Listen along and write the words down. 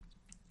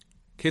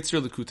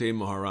Kitzur Likutey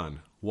Moharan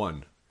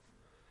 1.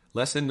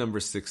 Lesson number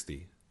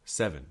 60.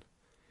 7.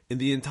 In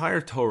the entire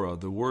Torah,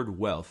 the word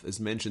wealth is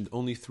mentioned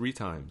only 3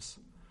 times.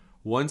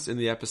 Once in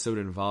the episode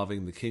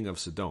involving the king of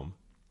Sodom,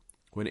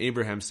 when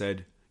Abraham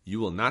said, "You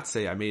will not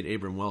say I made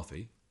Abram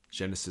wealthy,"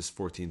 Genesis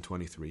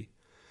 14:23.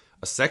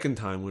 A second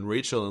time when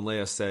Rachel and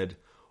Leah said,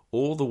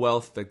 "All the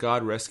wealth that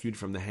God rescued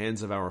from the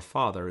hands of our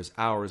father is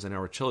ours and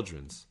our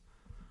children's,"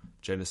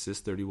 Genesis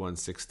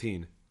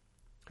 31:16.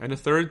 And a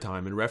third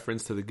time in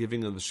reference to the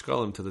giving of the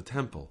shkalim to the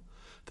temple,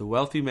 "The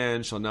wealthy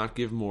man shall not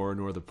give more,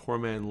 nor the poor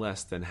man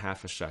less than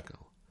half a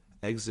shekel,"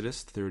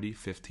 Exodus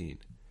 30:15.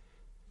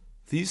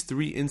 These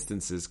 3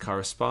 instances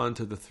correspond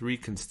to the 3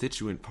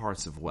 constituent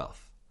parts of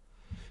wealth.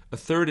 A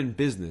third in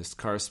business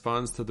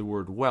corresponds to the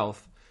word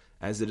wealth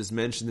as it is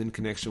mentioned in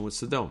connection with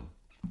Sodom.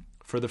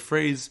 For the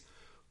phrase,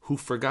 "who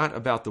forgot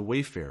about the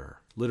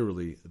wayfarer,"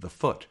 literally the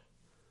foot,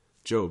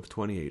 Job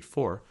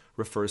 28:4,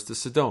 refers to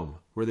Sodom,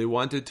 where they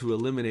wanted to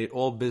eliminate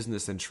all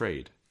business and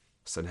trade,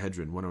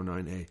 Sanhedrin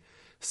 109a,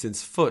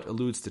 since foot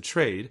alludes to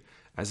trade,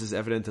 as is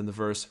evident in the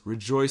verse,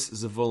 "Rejoice,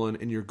 Zevulun,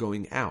 in your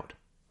going out,"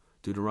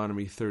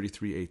 Deuteronomy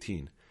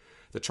 33:18.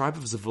 The tribe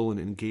of Zevulun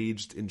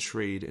engaged in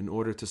trade in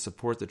order to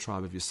support the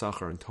tribe of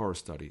Yisachar in Torah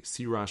study.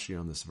 See Rashi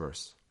on this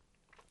verse.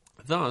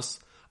 Thus,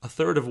 a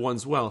third of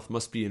one's wealth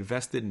must be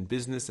invested in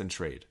business and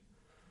trade.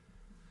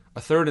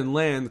 A third in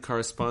land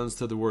corresponds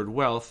to the word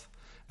wealth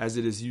as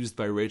it is used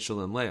by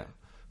Rachel and Leah.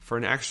 For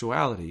in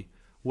actuality,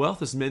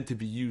 wealth is meant to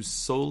be used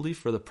solely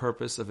for the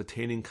purpose of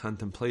attaining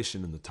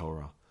contemplation in the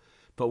Torah.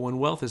 But when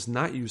wealth is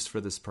not used for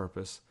this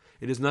purpose,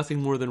 it is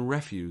nothing more than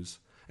refuse,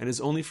 and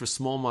is only for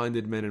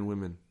small-minded men and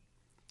women.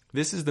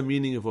 This is the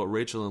meaning of what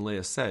Rachel and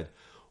Leah said.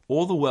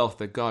 All the wealth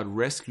that God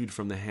rescued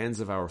from the hands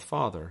of our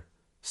father,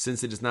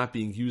 since it is not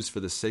being used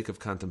for the sake of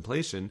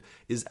contemplation,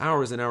 is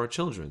ours and our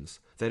children's.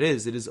 That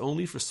is, it is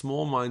only for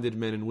small-minded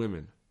men and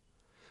women.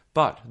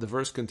 But, the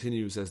verse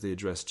continues as they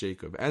address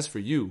Jacob, "As for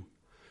you,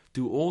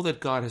 do all that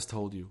God has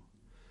told you."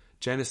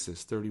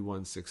 Genesis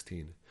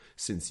 31:16.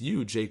 Since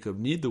you, Jacob,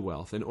 need the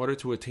wealth in order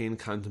to attain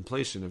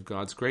contemplation of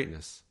God's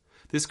greatness.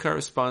 This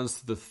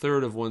corresponds to the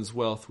third of one's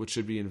wealth which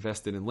should be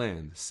invested in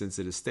land, since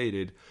it is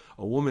stated,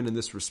 "A woman in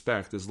this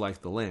respect is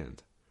like the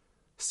land."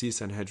 See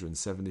Sanhedrin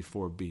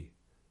 74b.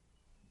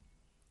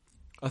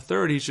 A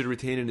third he should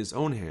retain in his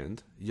own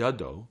hand,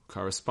 yado,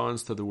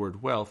 corresponds to the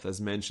word wealth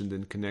as mentioned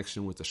in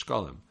connection with the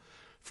shkalim.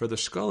 For the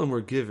shkalim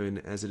were given,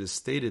 as it is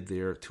stated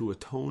there, to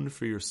atone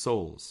for your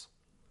souls,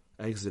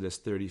 Exodus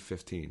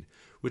 30:15,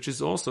 which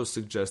is also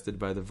suggested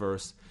by the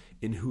verse,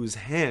 "In whose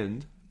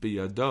hand,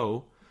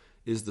 biyado,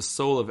 is the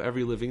soul of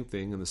every living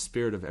thing and the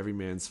spirit of every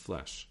man's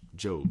flesh,"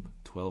 Job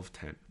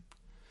 12:10.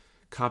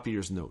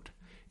 Copyer's note.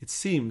 It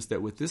seems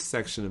that with this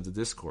section of the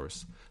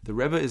discourse, the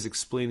Rebbe is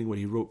explaining what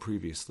he wrote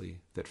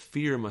previously, that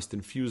fear must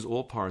infuse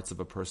all parts of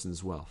a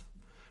person's wealth.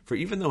 For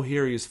even though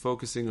here he is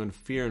focusing on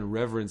fear and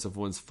reverence of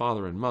one's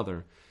father and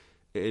mother,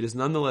 it is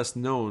nonetheless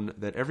known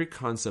that every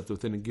concept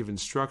within a given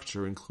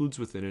structure includes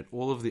within it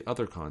all of the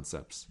other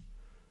concepts.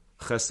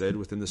 Chesed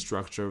within the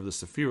structure of the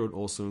Sefirot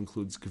also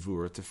includes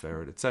Gevurah,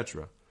 Tiferet,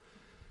 etc.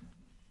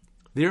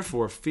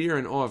 Therefore, fear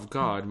and awe of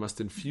God must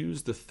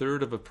infuse the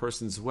third of a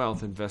person's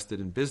wealth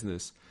invested in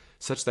business,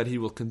 such that he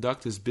will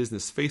conduct his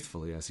business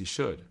faithfully as he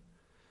should.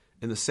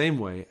 In the same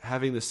way,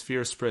 having this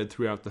fear spread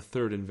throughout the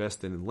third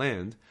invested in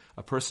land,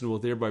 a person will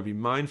thereby be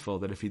mindful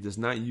that if he does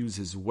not use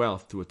his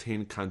wealth to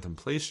attain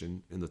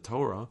contemplation in the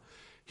Torah,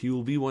 he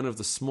will be one of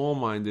the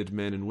small-minded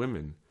men and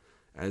women,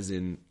 as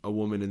in, a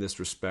woman in this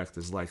respect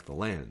is like the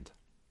land.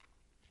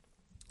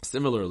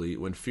 Similarly,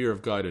 when fear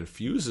of God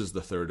infuses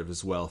the third of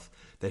his wealth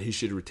that he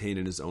should retain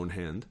in his own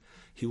hand,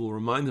 he will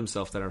remind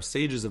himself that our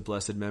sages of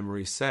blessed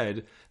memory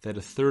said that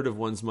a third of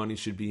one's money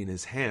should be in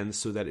his hand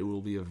so that it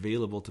will be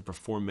available to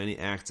perform many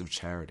acts of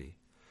charity.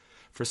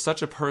 For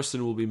such a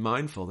person will be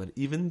mindful that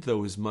even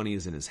though his money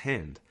is in his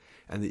hand,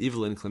 and the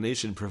evil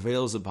inclination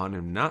prevails upon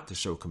him not to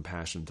show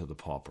compassion to the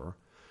pauper,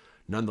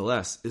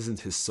 nonetheless,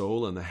 isn't his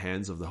soul in the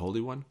hands of the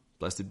Holy One,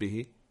 blessed be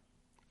he?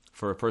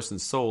 For a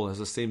person's soul has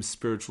the same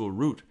spiritual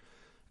root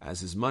as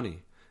his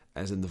money,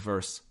 as in the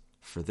verse,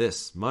 "For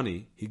this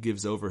money he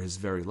gives over his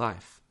very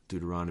life,"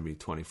 Deuteronomy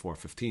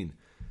 24:15,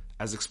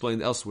 as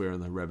explained elsewhere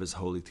in the Rebbe's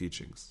holy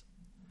teachings.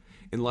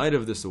 In light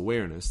of this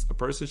awareness, a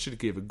person should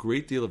give a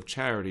great deal of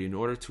charity in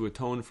order to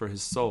atone for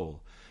his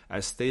soul,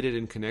 as stated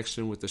in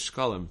connection with the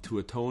shkalim, "to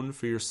atone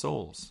for your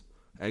souls,"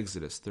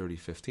 Exodus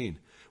 30:15,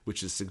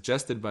 which is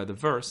suggested by the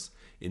verse,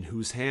 "In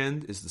whose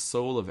hand is the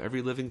soul of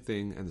every living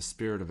thing and the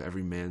spirit of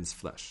every man's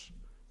flesh,"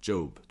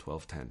 Job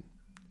 12:10.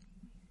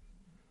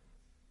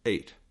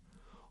 8.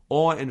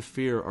 Awe and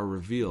fear are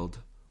revealed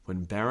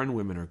when barren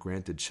women are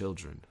granted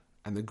children,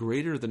 and the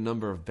greater the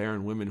number of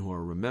barren women who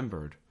are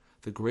remembered,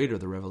 the greater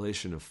the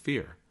revelation of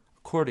fear.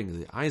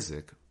 Accordingly,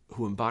 Isaac,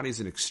 who embodies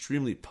an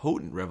extremely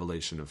potent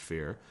revelation of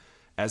fear,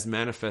 as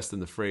manifest in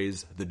the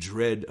phrase, "the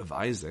dread of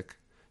Isaac,"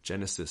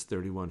 Genesis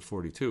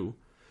 31:42,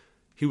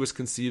 he was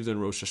conceived in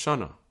Rosh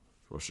Hashanah,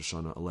 Rosh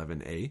Hashanah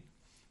 11a,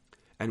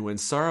 and when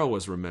Sarah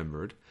was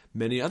remembered,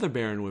 Many other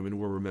barren women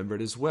were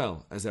remembered as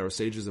well, as our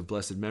sages of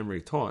blessed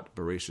memory taught,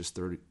 Bereshis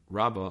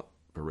Rabbah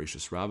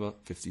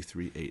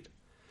 53:8.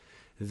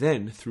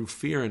 Then, through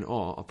fear and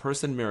awe, a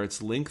person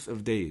merits length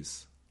of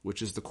days,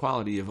 which is the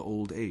quality of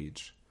old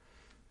age.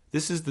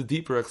 This is the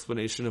deeper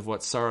explanation of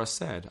what Sarah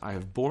said, I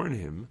have borne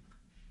him,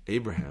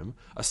 Abraham,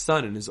 a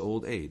son in his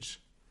old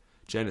age.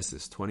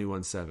 Genesis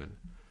 21:7.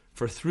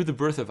 For through the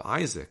birth of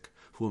Isaac,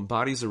 who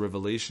embodies a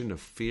revelation of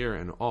fear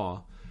and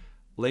awe,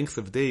 length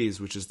of days,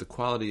 which is the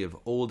quality of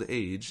old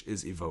age,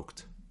 is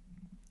evoked.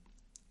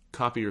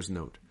 Copier's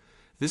note.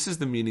 This is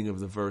the meaning of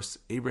the verse,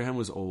 Abraham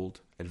was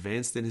old,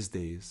 advanced in his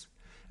days,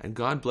 and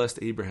God blessed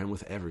Abraham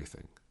with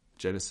everything.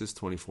 Genesis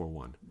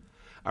 24:1.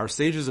 Our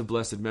sages of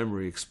blessed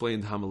memory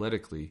explained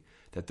homiletically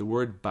that the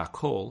word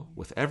bakol,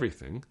 with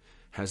everything,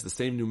 has the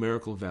same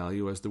numerical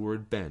value as the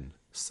word ben,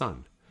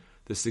 son.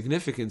 The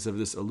significance of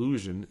this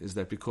allusion is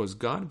that because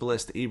God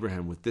blessed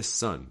Abraham with this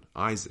son,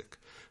 Isaac,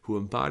 who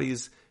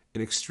embodies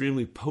an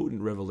extremely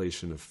potent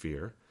revelation of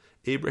fear,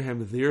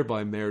 Abraham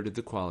thereby merited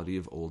the quality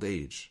of old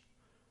age.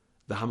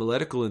 The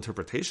homiletical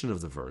interpretation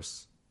of the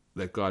verse,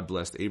 that God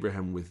blessed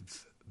Abraham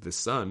with the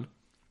son,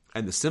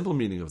 and the simple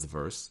meaning of the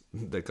verse,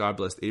 that God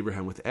blessed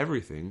Abraham with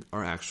everything,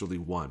 are actually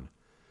one.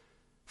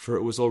 For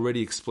it was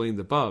already explained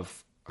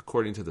above,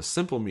 according to the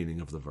simple meaning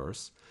of the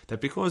verse,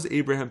 that because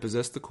Abraham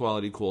possessed the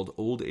quality called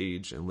old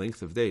age and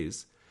length of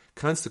days,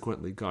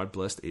 consequently God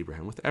blessed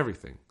Abraham with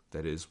everything,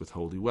 that is, with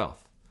holy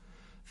wealth.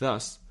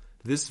 Thus,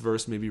 this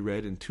verse may be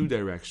read in two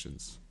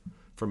directions,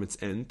 from its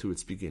end to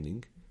its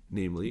beginning,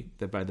 namely,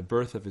 that by the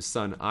birth of his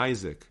son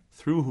Isaac,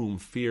 through whom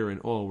fear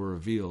and awe were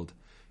revealed,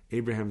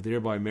 Abraham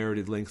thereby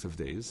merited length of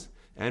days,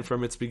 and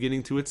from its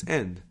beginning to its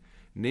end,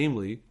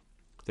 namely,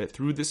 that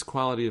through this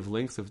quality of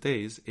length of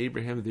days,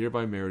 Abraham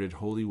thereby merited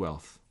holy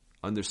wealth.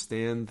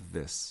 Understand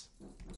this.